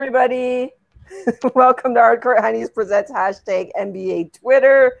everybody. Welcome to Hardcourt Hunnies presents #NBA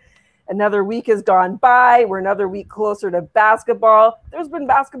Twitter. Another week has gone by. We're another week closer to basketball. There's been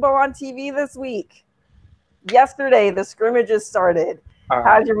basketball on TV this week. Yesterday, the scrimmages started.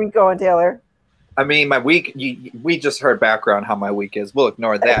 How's your week going, Taylor? I mean, my week, we just heard background how my week is. We'll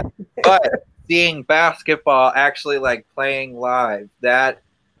ignore that. But seeing basketball actually like playing live, that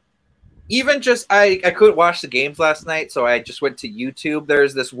even just I couldn't watch the games last night, so I just went to YouTube.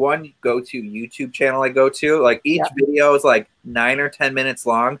 There's this one go-to YouTube channel I go to. Like each video is like 9 or 10 minutes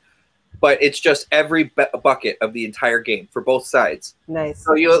long, but it's just every bucket of the entire game for both sides. Nice.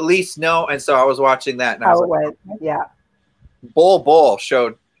 So you at least know. And so I was watching that, and I was like, yeah. Bull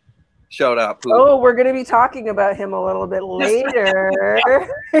showed up. Oh, we're going to be talking about him a little bit later.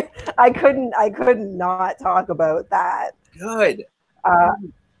 I couldn't not talk about that. Good.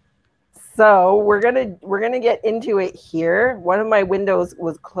 So we're gonna get into it here. One of my windows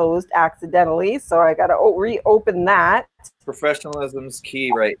was closed accidentally, so I gotta reopen that. Professionalism's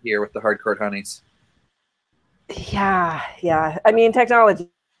key right here with the Hardcourt Hunnies. Yeah. I mean, technology,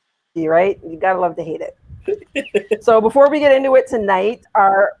 right? You gotta love to hate it. So before we get into it tonight,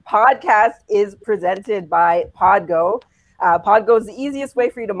 our podcast is presented by Podgo. Podgo is the easiest way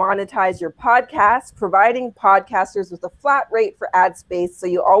for you to monetize your podcast, providing podcasters with a flat rate for ad space so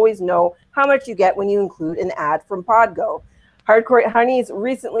you always know how much you get when you include an ad from Podgo. Hardcourt Hunnies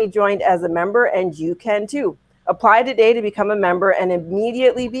recently joined as a member, and you can too. Apply today to become a member and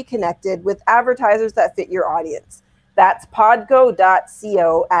immediately be connected with advertisers that fit your audience. That's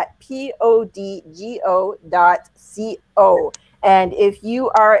podgo.co at podgo.co. And if you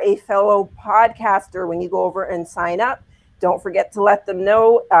are a fellow podcaster, when you go over and sign up, don't forget to let them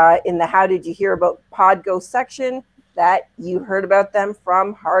know in the How Did You Hear About Podgo section that you heard about them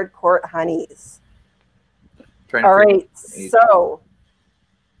from Hardcourt Hunnies. All right, so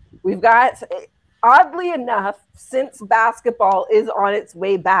we've got, oddly enough, since basketball is on its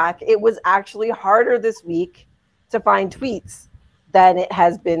way back, it was actually harder this week to find tweets than it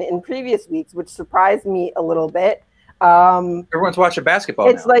has been in previous weeks, which surprised me a little bit. Everyone's watching basketball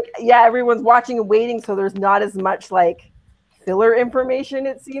It's now. like, yeah, everyone's watching and waiting, so there's not as much like filler information,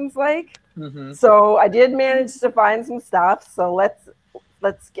 it seems like. So I did manage to find some stuff. So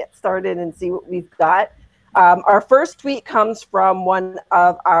let's get started and see what we've got. Our first tweet comes from one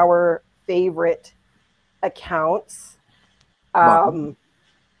of our favorite accounts at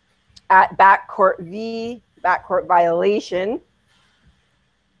Backcourt Violation.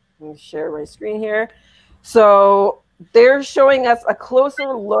 Let me share my screen here. So they're showing us a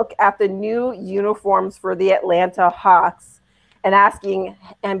closer look at the new uniforms for the Atlanta Hawks and asking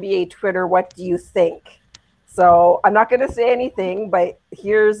NBA Twitter, what do you think? So I'm not going to say anything, but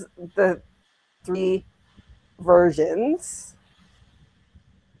here's the 3 versions.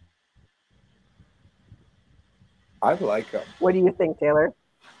 I like them. What do you think, Taylor?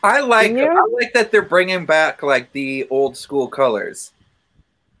 I like them. I like that they're bringing back like the old school colors.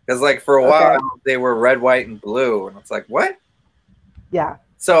 Because like for a while they were red, white, and blue, and it's like, what? Yeah.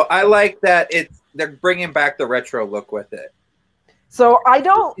 So I like that they're bringing back the retro look with it. So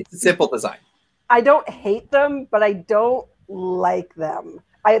it's a simple design. I don't hate them, but I don't like them.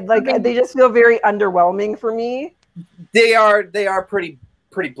 They just feel very underwhelming for me. They are pretty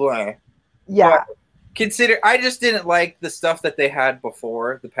bland. Yeah. But I just didn't like the stuff that they had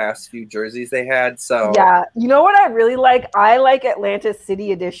before, the past few jerseys they had. So yeah, you know what I really like? I like Atlanta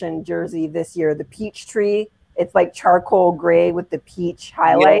City Edition jersey this year, the peach tree. It's like charcoal gray with the peach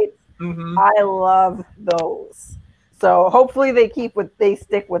highlights. Yeah. I love those. So hopefully they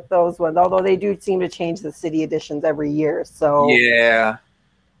stick with those ones, although they do seem to change the city editions every year. So yeah,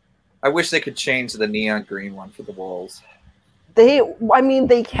 I wish they could change the neon green one for the Wolves. They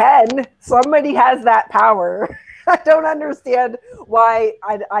can. Somebody has that power. I don't understand why.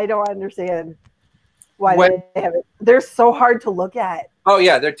 I don't understand why they have it. They're so hard to look at. Oh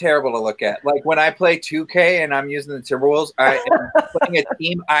yeah, they're terrible to look at. Like when I play 2K and I'm using the Timberwolves, I'm playing a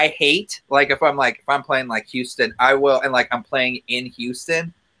team I hate. Like if I'm playing like Houston, I will, and like I'm playing in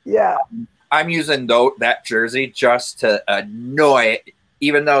Houston. Yeah, I'm using that jersey just to annoy it,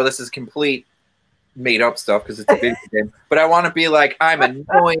 even though this is complete made up stuff because it's a video game. But I want to be like, I'm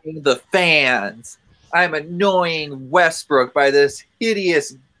annoying the fans. I'm annoying Westbrook by this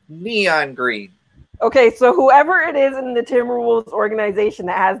hideous neon green. Okay, so whoever it is in the Timberwolves organization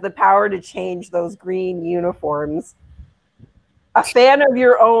that has the power to change those green uniforms, a fan of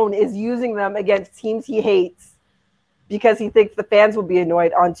your own is using them against teams he hates because he thinks the fans will be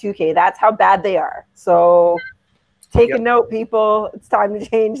annoyed on 2K. That's how bad they are. So take a note, people. It's time to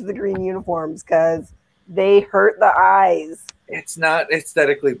change the green uniforms because They hurt the eyes. It's not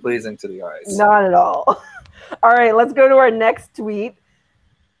aesthetically pleasing to the eyes. Not at all. All right, let's go to our next tweet.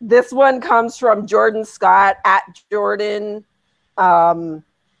 This one comes from Jordan Scott at Jordan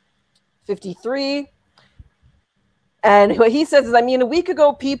 53. And what he says is, I mean, a week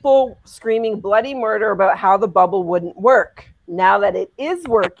ago, people screaming bloody murder about how the bubble wouldn't work. Now that it is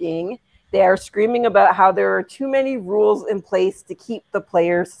working, they are screaming about how there are too many rules in place to keep the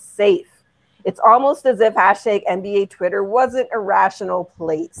players safe. It's almost as if hashtag NBA Twitter wasn't a rational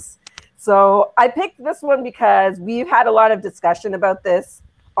place. So I picked this one because we've had a lot of discussion about this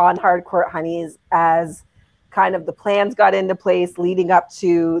on Hardcourt Hunnies as kind of the plans got into place leading up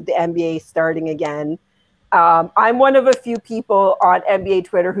to the NBA starting again. I'm one of a few people on NBA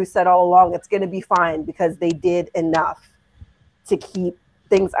Twitter who said all along it's going to be fine because they did enough to keep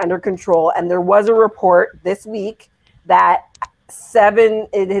things under control. And there was a report this week that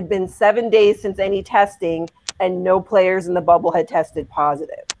it had been 7 days since any testing and no players in the bubble had tested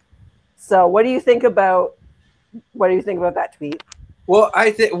positive. So what do you think about that tweet? Well,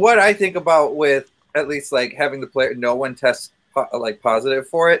 what I think about with at least like having the player, no one test like positive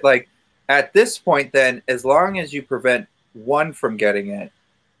for it. Like at this point, then as long as you prevent one from getting it,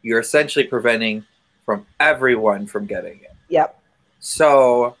 you're essentially preventing from everyone from getting it. Yep.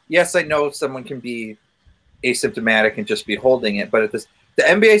 So yes, I know someone can be asymptomatic and just be holding it, but the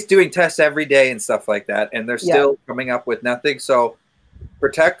NBA is doing tests every day and stuff like that, and they're still coming up with nothing. So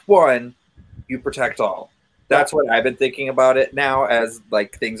protect one, you protect all. That's what I've been thinking about it now, as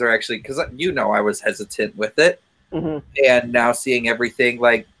like things are actually, because I was hesitant with it, and now seeing everything,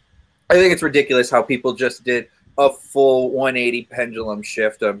 like I think it's ridiculous how people just did a full 180 pendulum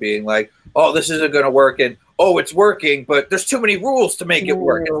shift of being like, oh, this isn't going to work, and oh, it's working, but there's too many rules to make it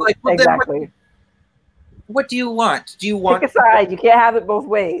work. It's like, well, exactly. What do you want? Do you want pick a side? You can't have it both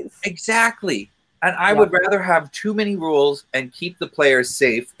ways. Exactly. And I would rather have too many rules and keep the players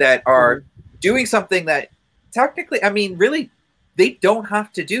safe that are doing something that technically, I mean, really, they don't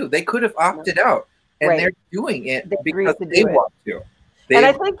have to do. They could have opted out, and they're doing it because they want to. And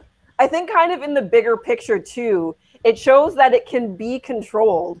I think kind of in the bigger picture too, it shows that it can be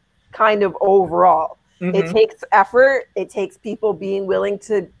controlled kind of overall. It takes effort. It takes people being willing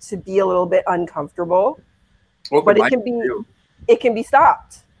to be a little bit uncomfortable, but it can be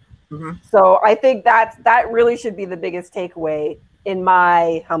stopped. So I think that really should be the biggest takeaway, in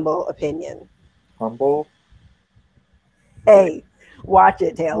my humble opinion. Humble? Hey, watch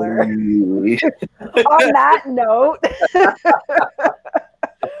it, Taylor. On that note,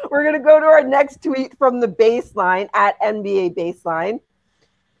 we're going to go to our next tweet from the baseline at NBA Baseline.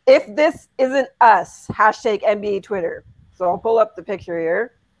 If this isn't us, hashtag NBA Twitter. So I'll pull up the picture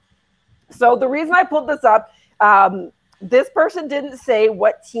here. So the reason I pulled this up, this person didn't say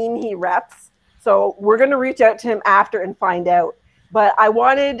what team he reps. So we're going to reach out to him after and find out. But I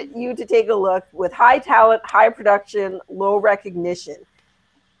wanted you to take a look with high talent, high production, low recognition.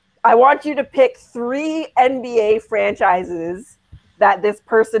 I want you to pick 3 NBA franchises that this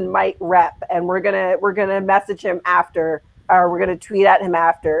person might rep. And we're gonna message him after, or we're gonna tweet at him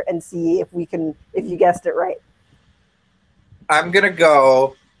after and see if you guessed it right. I'm gonna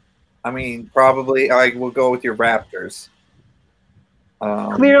go. I mean, probably I will go with your Raptors.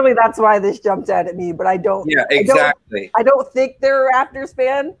 Clearly, that's why this jumped out at me, but I don't. Yeah, exactly. I don't think they're a Raptors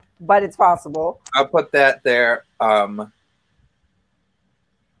fan, but it's possible. I'll put that there. I'd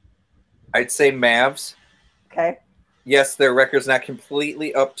say Mavs. Okay. Yes, their record's not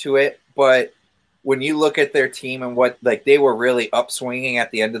completely up to it, but when you look at their team and what, like, they were really upswinging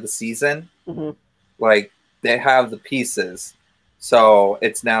at the end of the season, like, they have the pieces. So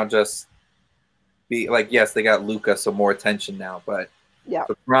it's now just yes, they got Luka, so more attention now, but yeah.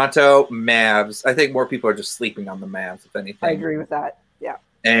 So Toronto, Mavs. I think more people are just sleeping on the Mavs, if anything. I agree with that. Yeah.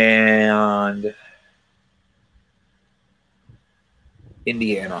 And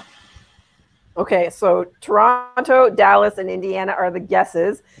Indiana. Okay, so Toronto, Dallas, and Indiana are the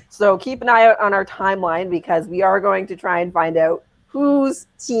guesses. So keep an eye out on our timeline because we are going to try and find out whose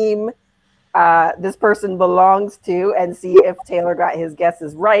team this person belongs to and see if Taylor got his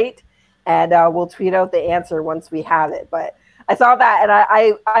guesses right. And we'll tweet out the answer once we have it. But I saw that,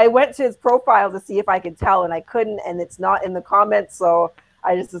 and I went to his profile to see if I could tell, and I couldn't, and it's not in the comments. So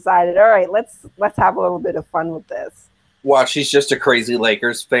I just decided, all right, let's have a little bit of fun with this. Watch, he's just a crazy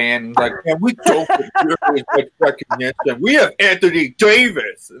Lakers fan. Like, man, we don't get recognition. We have Anthony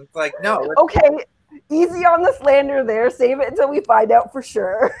Davis. It's like, no. Okay, easy on the slander there. Save it until we find out for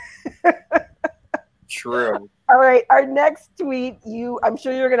sure. True. All right, our next tweet, I'm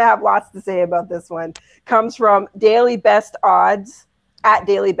sure you're going to have lots to say about this one, comes from Daily Best Odds, at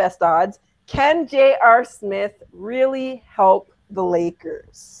Daily Best Odds. Can J.R. Smith really help the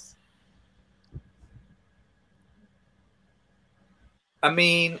Lakers? I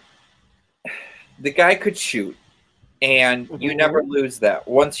mean, the guy could shoot, and you never lose that.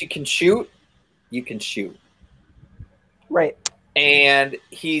 Once you can shoot, you can shoot. Right. And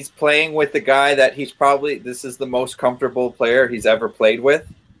he's playing with the guy that this is the most comfortable player he's ever played with.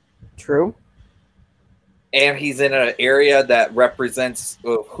 True. And he's in an area that represents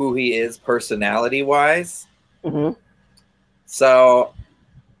who he is personality-wise. Mm-hmm. So,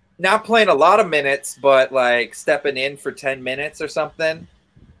 not playing a lot of minutes, but like stepping in for 10 minutes or something,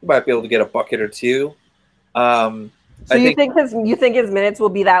 he might be able to get a bucket or two. So you think his minutes will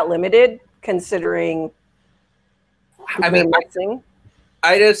be that limited, considering? I mean,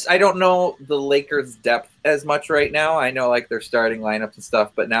 I don't know the Lakers' depth as much right now. I know like their starting lineups and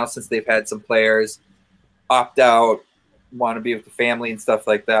stuff, but now since they've had some players opt out, want to be with the family and stuff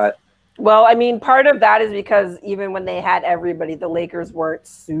like that. Well, I mean, part of that is because even when they had everybody, the Lakers weren't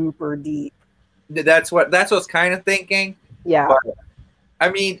super deep. That's what I was kind of thinking. Yeah. But, I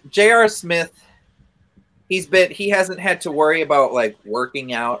mean, J.R. Smith, he hasn't had to worry about like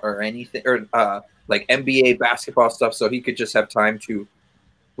working out or anything or like NBA basketball stuff, so he could just have time to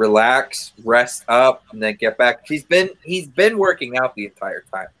relax, rest up, and then get back. He's been working out the entire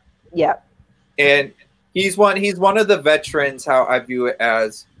time. Yeah. And he's one of the veterans, how I view it,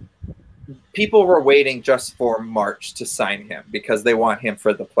 as people were waiting just for March to sign him because they want him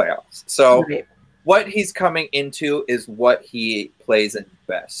for the playoffs. So what he's coming into is what he plays in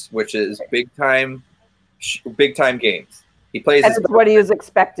best, which is big time games. He plays. That's what he was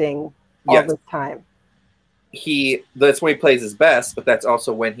expecting all this time. That's when he plays his best, but that's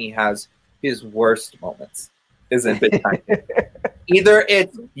also when he has his worst moments. Isn't big time. Either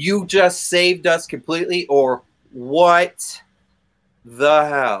it's you just saved us completely, or what the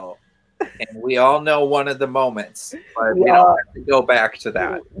hell. And we all know one of the moments, but we don't have to go back to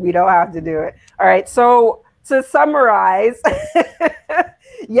that. We don't have to do it. All right. So to summarize,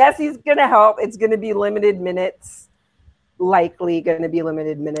 yes, he's going to help. It's going to be limited minutes, likely going to be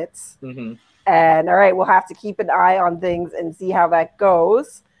limited minutes. Mm-hmm. And all right, we'll have to keep an eye on things and see how that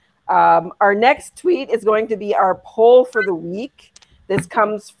goes. Our next tweet is going to be our poll for the week. This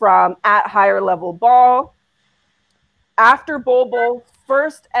comes from @HigherLevelBall. After Bol Bol's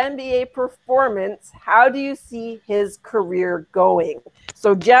first NBA performance, how do you see his career going?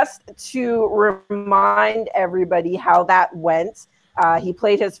 So just to remind everybody how that went, he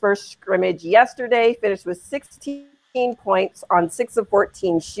played his first scrimmage yesterday, finished with 16 points on 6 of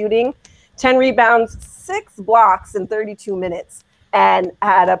 14 shooting, 10 rebounds, 6 blocks in 32 minutes, and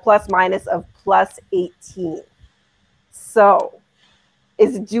had a plus minus of plus 18. So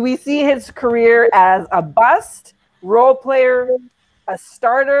do we see his career as a bust, role player, a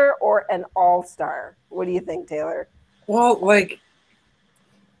starter, or an all-star? What do you think, Taylor? Well,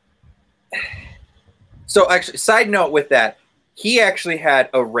 so actually, side note with that, he actually had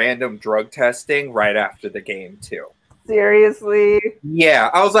a random drug testing right after the game too. Seriously? Yeah,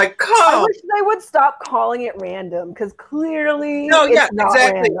 I was like, come on. I wish they would stop calling it random, because clearly not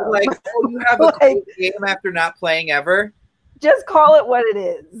exactly. Random. Like, you have a cool game after not playing ever. Just call it what it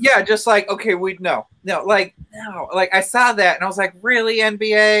is. Yeah, just like, okay, no. Like, I saw that and I was like, really,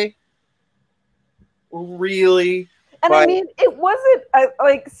 NBA? Really? And I mean, it wasn't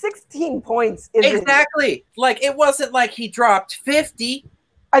like 16 points. Exactly. Like, it wasn't like he dropped 50.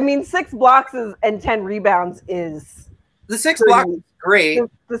 I mean, 6 blocks and 10 rebounds is... The 6 blocks is great.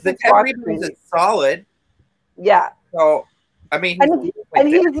 The 10 rebounds is solid. Yeah. So, I mean... And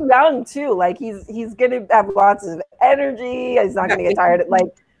he's young, too. Like, he's going to have lots of energy. He's not going to get tired. Like,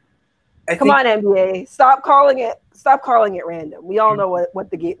 come on, NBA. Stop calling it random. We all know what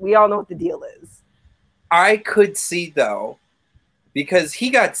the deal is. I could see, though, because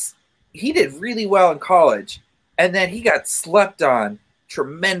he did really well in college, and then he got slept on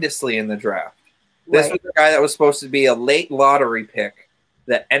tremendously in the draft. This was the guy that was supposed to be a late lottery pick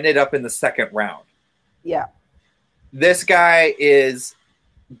that ended up in the second round. Yeah. This guy is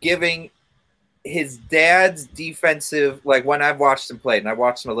giving his dad's defensive, like when I've watched him play, and I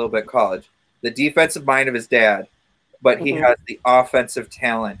watched him a little bit in college, the defensive mind of his dad, but he has the offensive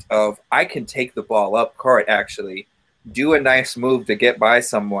talent of, I can take the ball up court, actually, do a nice move to get by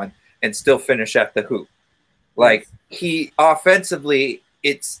someone, and still finish at the hoop. Like, he offensively,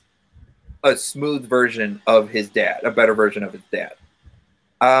 it's a smooth version of his dad, a better version of his dad.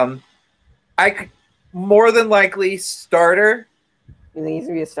 I could more than likely starter. You think he's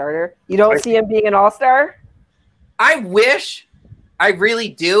gonna be a starter? You don't see him being an all-star? I wish. I really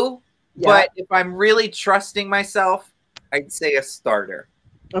do. Yeah. But if I'm really trusting myself, I'd say a starter.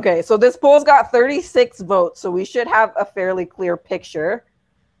 Okay, so this poll's got 36 votes, so we should have a fairly clear picture.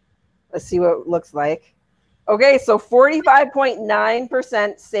 Let's see what it looks like. Okay, so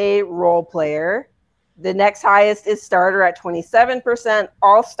 45.9% say role player. The next highest is starter at 27%,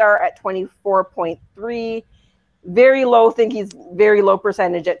 all-star at 24.3%. Very low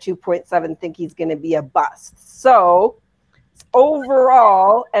percentage at 2.7% think he's going to be a bust. So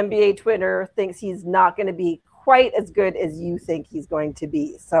overall, NBA Twitter thinks he's not going to be quite as good as you think he's going to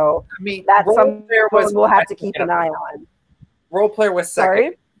be. So I mean, that's something we'll have to keep an eye on. Role player was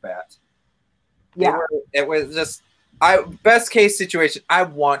second bat. Yeah. It was just best case situation. I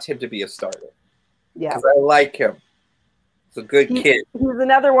want him to be a starter. Yeah. Because I like him. He's a good kid. He's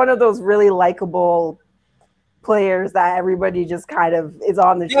another one of those really likable players that everybody just kind of is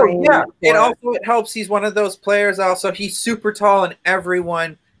on the train. Yeah. And also it helps. He's one of those players also. He's super tall and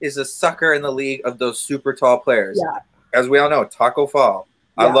everyone is a sucker in the league of those super tall players. Yeah. As we all know, Taco Fall.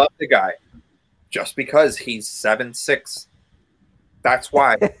 Yeah. I love the guy. Just because he's 7'6". That's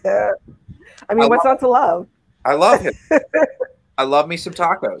why. I mean, what's not to love? I love him. I love me some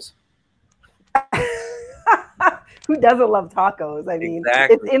tacos. Who doesn't love tacos? I mean,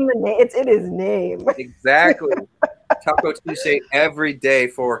 exactly. It's in the name. It's in his name. Exactly. Taco Tuesday every day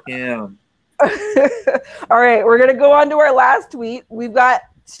for him. All right, we're gonna go on to our last tweet. We've got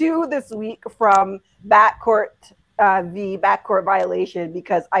 2 this week from Backcourt v Backcourt Violation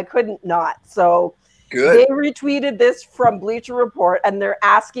because I couldn't not. So good. They retweeted this from Bleacher Report and they're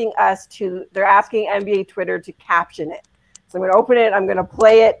asking NBA Twitter to caption it. So I'm gonna open it, I'm gonna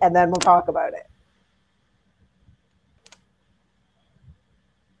play it, and then we'll talk about it.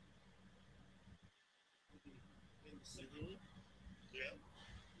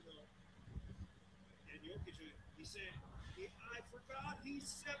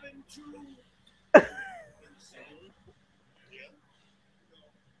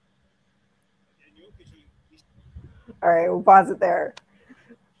 All right, we'll pause it there.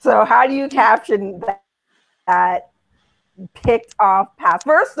 So how do you caption that picked off pass?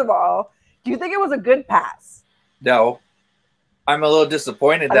 First of all, do you think it was a good pass? No. I'm a little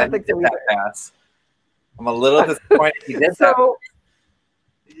disappointed that he did that pass. I'm a little disappointed he did that.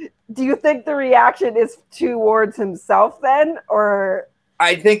 Do you think the reaction is towards himself then, or?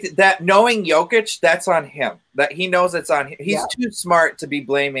 I think that knowing Jokic, that's on him. That he knows it's on him. He's too smart to be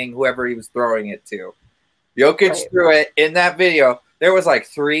blaming whoever he was throwing it to. Jokic threw it in that video. There was like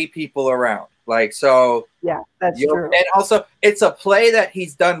 3 people around. Like, so. Yeah, that's true. And also, it's a play that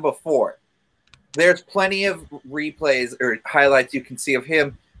he's done before. There's plenty of replays or highlights you can see of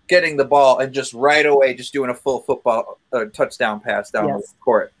him getting the ball and just right away just doing a full football touchdown pass down the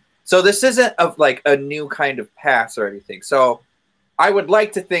court. So this isn't of like a new kind of pass or anything. So I would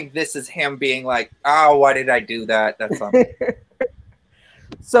like to think this is him being like, oh, why did I do that? That's something.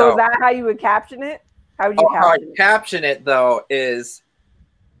 So is that how you would caption it? How would you caption it, though, is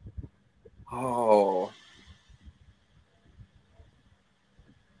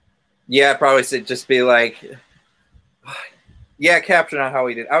yeah, probably should just be like, yeah, caption on how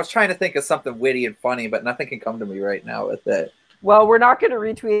he did. I was trying to think of something witty and funny, but nothing can come to me right now with it. Well, we're not going to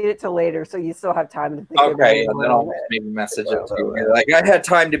retweet it till later, so you still have time to think about it. Okay, and then I'll maybe message it to you. Like, I had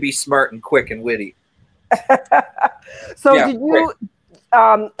time to be smart and quick and witty. So did you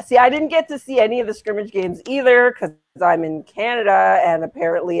see, I didn't get to see any of the scrimmage games either because I'm in Canada and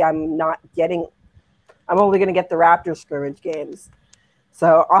apparently I'm only going to get the Raptors scrimmage games.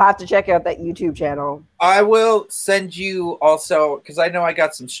 So I'll have to check out that YouTube channel. I will send you also, because I know I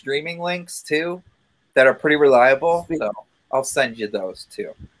got some streaming links too that are pretty reliable. Sweet. So I'll send you those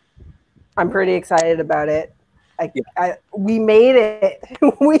too. I'm pretty excited about it. We made it.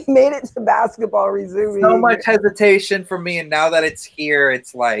 We made it to basketball resuming. So much hesitation for me, and now that it's here,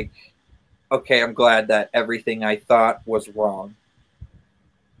 it's like, okay, I'm glad that everything I thought was wrong.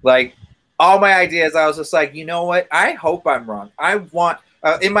 Like, all my ideas, I was just like, you know what? I hope I'm wrong. I want,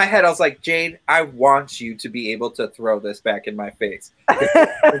 in my head, I was like, Jade, I want you to be able to throw this back in my face.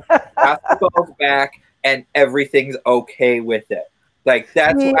 Basketball's back, and everything's okay with it. Like,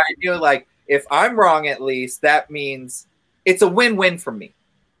 that's what I knew. Like, if I'm wrong, at least, that means it's a win-win for me.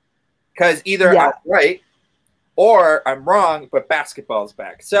 Because either I'm right or I'm wrong, but basketball's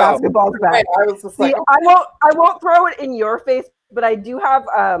back. So basketball's back. I was just like, I won't throw it in your face, but I do have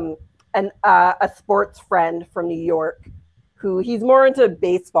a sports friend from New York who he's more into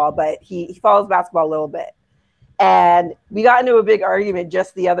baseball, but he follows basketball a little bit. And we got into a big argument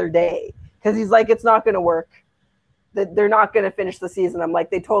just the other day because he's like, it's not going to work. They're not going to finish the season. I'm like,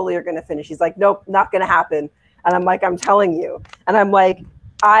 they totally are going to finish. He's like, nope, not going to happen. And I'm like, I'm telling you. And I'm like,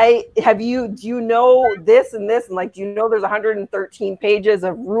 do you know this and this? And like, do you know there's 113 pages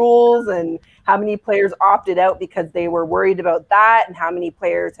of rules and how many players opted out because they were worried about that and how many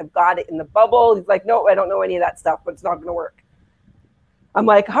players have got it in the bubble? He's like, no, I don't know any of that stuff, but it's not going to work. I'm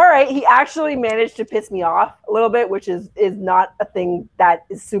like, all right. He actually managed to piss me off a little bit, which is not a thing that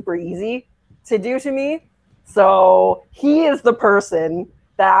is super easy to do to me. So he is the person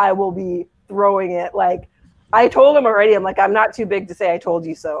that I will be throwing it. Like, I told him already, I'm like, I'm not too big to say I told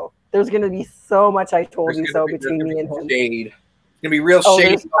you so. There's going to be so much I told you so between me and him. Shade. It's going to be real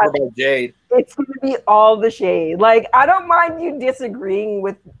shade about Jade. It's going to be all the shade. Like, I don't mind you disagreeing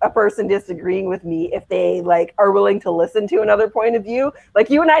with a person disagreeing with me if they, like, are willing to listen to another point of view. Like,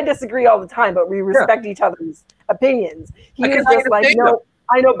 you and I disagree all the time, but we respect each other's opinions. He was just like, no,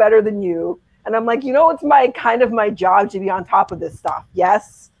 I know better than you. And I'm like, it's my job to be on top of this stuff.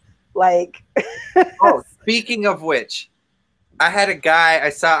 Yes. Like, oh, speaking of which, I had a guy I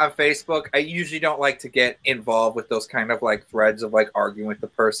saw on Facebook. I usually don't like to get involved with those kind of like threads of like arguing with the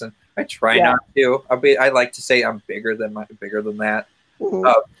person. I try not to. I like to say I'm bigger than that.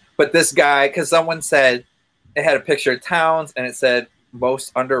 Mm-hmm. But this guy, because someone said it had a picture of Towns and it said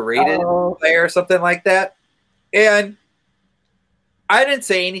most underrated player or something like that, and I didn't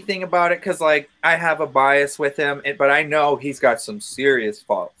say anything about it because, like, I have a bias with him, but I know he's got some serious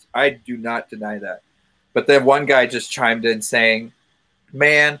faults. I do not deny that. But then one guy just chimed in saying,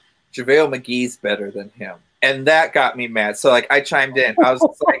 man, JaVale McGee's better than him. And that got me mad. So, like, I chimed in. I was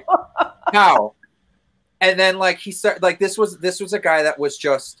just like, how? And then, like, he started, like, this was a guy that was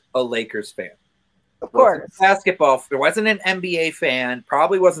just a Lakers fan. Of course. Basketball. There wasn't an NBA fan.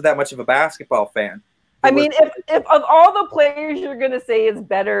 Probably wasn't that much of a basketball fan. I mean, if of all the players you're going to say is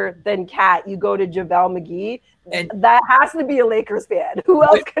better than Cat, you go to JaVale McGee, and that has to be a Lakers fan. Who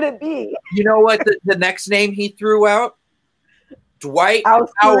else could it be? You know what? The next name he threw out? Dwight Howard.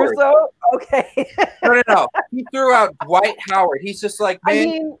 Caruso? Okay. No. He threw out Dwight Howard. He's just like,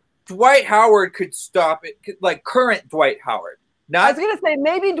 man, Dwight Howard could stop it. Like, current Dwight Howard. I was going to say,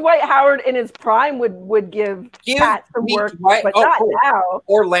 maybe Dwight Howard in his prime would give Cat some work, but not now.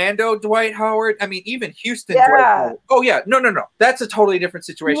 Orlando Dwight Howard. I mean, even Houston Dwight Howard. Oh, yeah. No. That's a totally different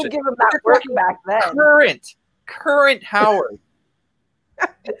situation. We'll give him that work back then. Current Howard.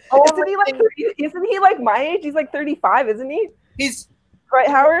 Isn't he like my age? He's like 35, isn't he? He's Dwight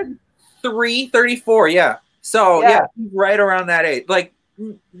Howard? 34, yeah. So, yeah, he's right around that age. Like,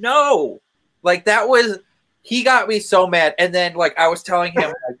 no. Like, that was... He got me so mad. And then, like, I was telling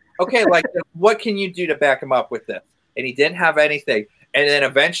him, like, okay, like, what can you do to back him up with this? And he didn't have anything. And then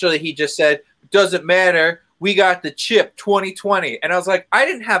eventually he just said, doesn't matter. We got the chip 2020. And I was like, I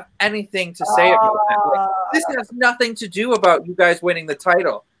didn't have anything to say about that. Like, this has nothing to do about you guys winning the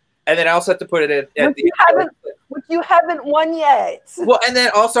title. And then I also had to put it at the end. Which you haven't won yet. Well, and then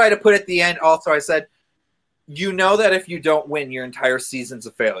also I had to put at the end, also I said, you know that if you don't win, your entire season's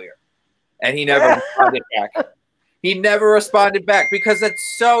a failure. And he never responded back. He never responded back because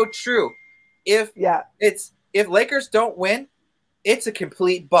that's so true. If Lakers don't win, it's a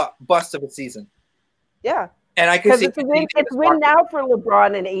complete bust of a season. Yeah, and I could see it's win now for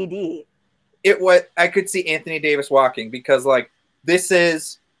LeBron and AD. I could see Anthony Davis walking because like this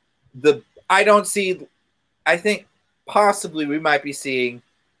is I think possibly we might be seeing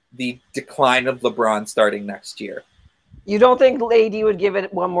the decline of LeBron starting next year. You don't think AD would give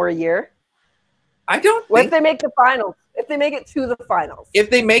it one more year? I don't. What if they make the finals? If they make it to the finals? If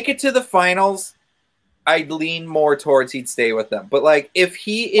they make it to the finals, I'd lean more towards he'd stay with them. But like, if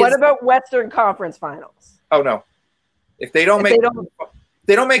he is, what about Western Conference Finals? Oh no! If they don't make it to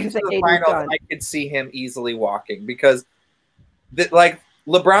the finals, I could see him easily walking because, like,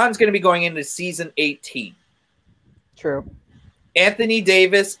 LeBron's going to be going into season 18. True. Anthony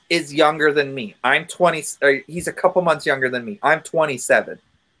Davis is younger than me. I'm 20. He's a couple months younger than me. I'm 27.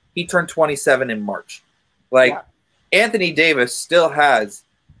 He turned 27 in March. Anthony Davis still has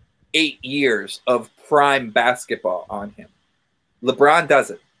 8 years of prime basketball on him. LeBron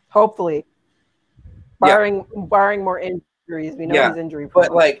doesn't. Hopefully. Barring more injuries. We know he's injury prone.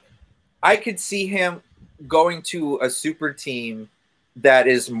 But, like, I could see him going to a super team that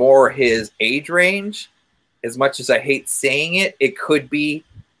is more his age range. As much as I hate saying it, it could be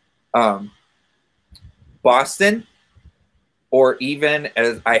Boston. Or even,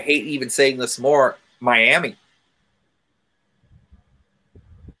 as I hate even saying this more, Miami.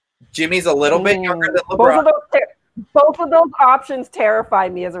 Jimmy's a little bit younger than LeBron. Both of those options terrify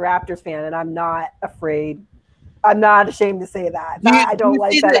me as a Raptors fan, and I'm not afraid. I'm not ashamed to say that. I don't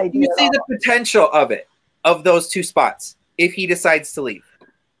like that idea. You see the potential of those two spots, if he decides to leave.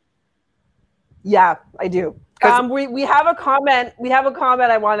 Yeah, I do. We have a comment. We have a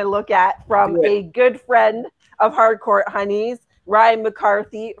comment I want to look at from a good friend of Hardcourt Hunnies, Ryan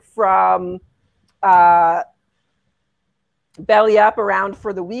McCarthy from Belly Up Around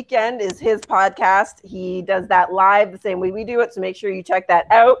for the Weekend is his podcast. He does that live the same way we do it, so make sure you check that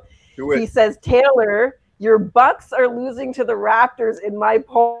out. He says, Taylor, your Bucks are losing to the Raptors in my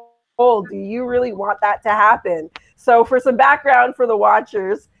poll. Do you really want that to happen? So for some background for the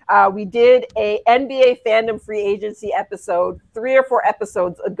watchers, we did a NBA fandom free agency episode 3 or 4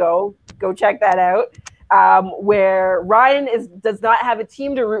 episodes ago. Go check that out. Where Ryan does not have a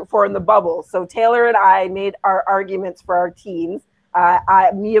team to root for in the bubble. So Taylor and I made our arguments for our teams.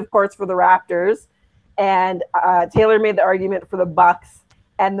 Me, of course, for the Raptors, and Taylor made the argument for the Bucks.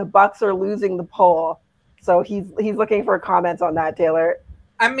 And the Bucks are losing the poll. So he's looking for comments on that, Taylor.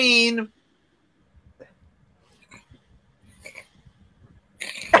 I mean,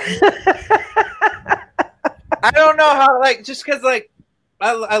 I don't know how, like, just because, like,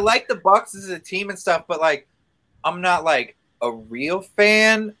 I like the Bucks as a team and stuff, but, like, I'm not, like, a real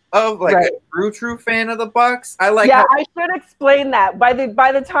fan of, like, a true fan of the Bucks. I should explain that. By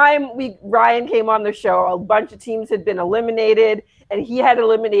the time Ryan came on the show, a bunch of teams had been eliminated, and he had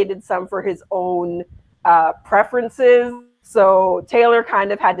eliminated some for his own preferences. So Taylor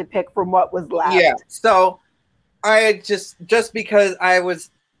kind of had to pick from what was left. Yeah. So I just because I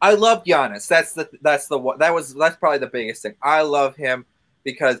loved Giannis. That's probably the biggest thing. I love him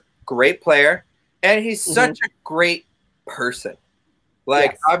because great player, and he's such a great person.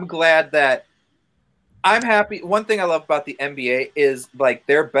 Like, I'm glad that I'm happy. One thing I love about the NBA is, like,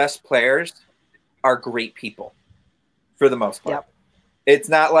 their best players are great people for the most part. Yep. It's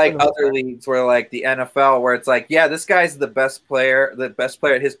not like other leagues where, like, the NFL, where it's like, yeah, this guy's the best player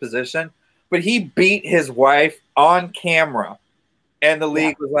at his position, but he beat his wife on camera, and the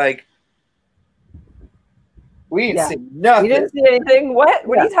league was like, we didn't see nothing. We didn't see anything. What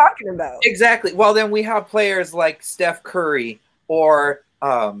are you talking about? Exactly. Well, then we have players like Steph Curry or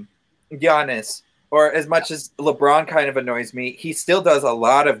Giannis, or as much as LeBron kind of annoys me, he still does a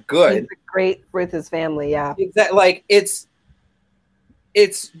lot of good. He's great with his family, yeah. Exactly. Like, it's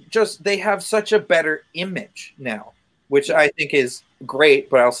just they have such a better image now, which I think is great,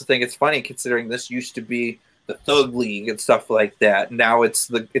 but I also think it's funny considering this used to be the thug league and stuff like that. Now it's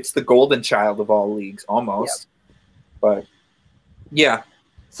the golden child of all leagues almost. Yep. But yeah.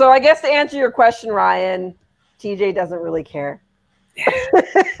 So I guess to answer your question, Ryan, TJ doesn't really care. I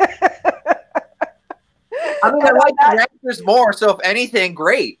mean, I like the Raptors more, so if anything,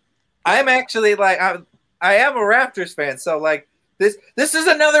 great. I'm actually like I am a Raptors fan, so like this is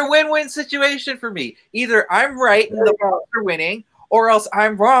another win-win situation for me. Either I'm right and the Bucks are winning, or else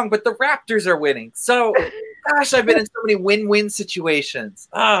I'm wrong, but the Raptors are winning. So, gosh, I've been in so many win-win situations.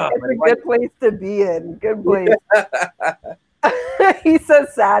 It's a good place to be in. Good place. He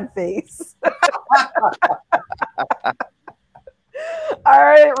says sad face. All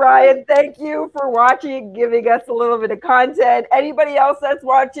right, Ryan, thank you for watching, giving us a little bit of content. Anybody else that's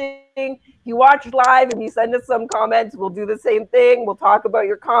watching, you watch live and you send us some comments, we'll do the same thing. We'll talk about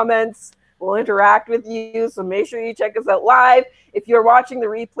your comments. We'll interact with you, so make sure you check us out live. If you're watching the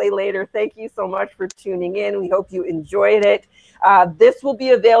replay later, thank you so much for tuning in. We hope you enjoyed it. This will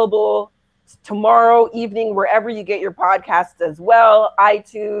be available tomorrow evening wherever you get your podcasts as well.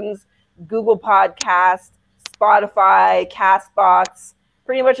 iTunes, Google Podcasts, Spotify, Castbox,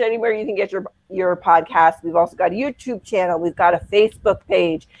 pretty much anywhere you can get your podcast. We've also got a YouTube channel. We've got a Facebook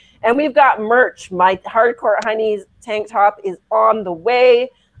page. And we've got merch. My Hardcourt Hunnies tank top is on the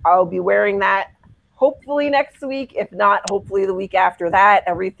way. I'll be wearing that hopefully next week. If not, hopefully the week after that.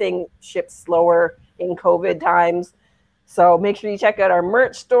 Everything ships slower in COVID times. So make sure you check out our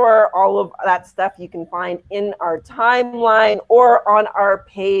merch store. All of that stuff you can find in our timeline or on our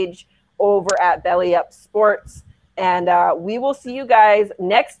page over at Belly Up Sports. And we will see you guys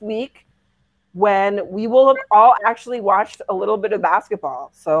next week when we will have all actually watched a little bit of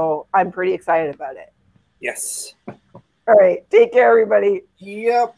basketball. So I'm pretty excited about it. Yes. All right. Take care, everybody. Yep.